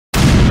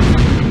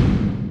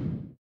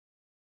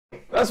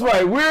That's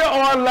right. We're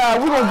on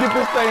live. We're going to get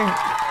this thing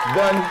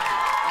done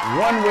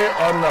one way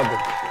or another.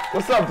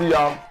 What's up to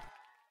y'all?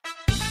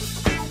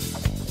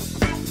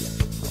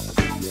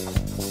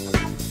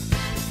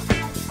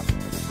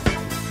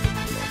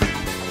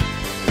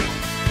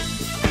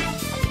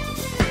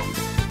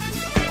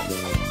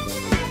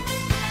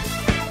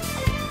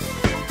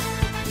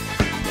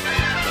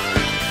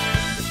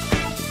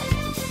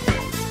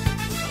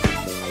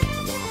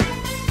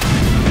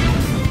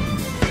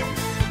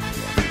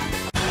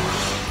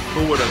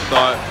 Who would have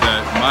thought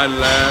that my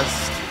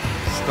last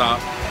stop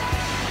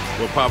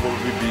will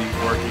probably be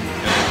working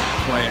in a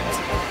plant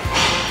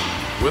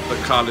with a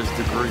college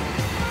degree,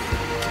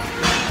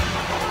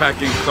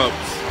 packing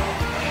cups.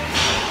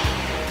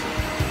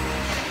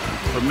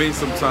 For me,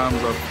 sometimes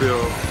I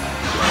feel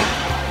like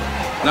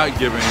not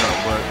giving up,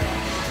 but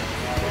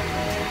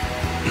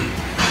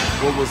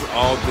what was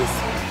all this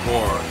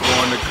for?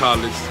 Going to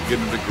college,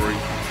 getting a degree,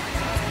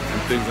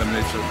 and things of that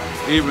nature.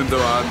 Even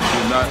though I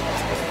do not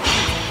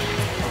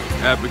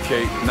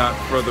advocate not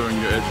furthering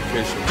your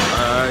education.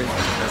 I,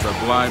 as a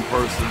blind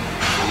person,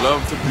 love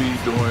to be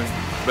doing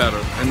better.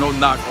 And no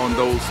knock on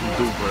those who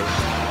do, but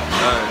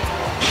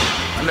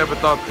I never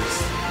thought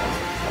this.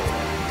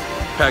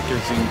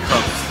 Packaging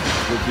cups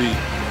would be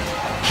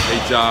a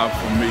job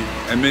for me.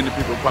 And many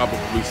people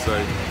probably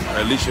say,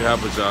 at least you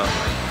have a job.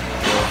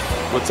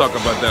 Well, we'll talk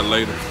about that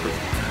later.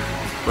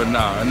 But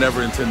nah, I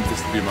never intended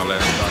this to be my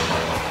last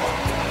time.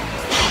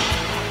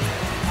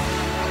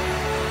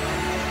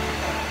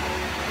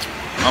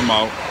 I'm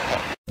out.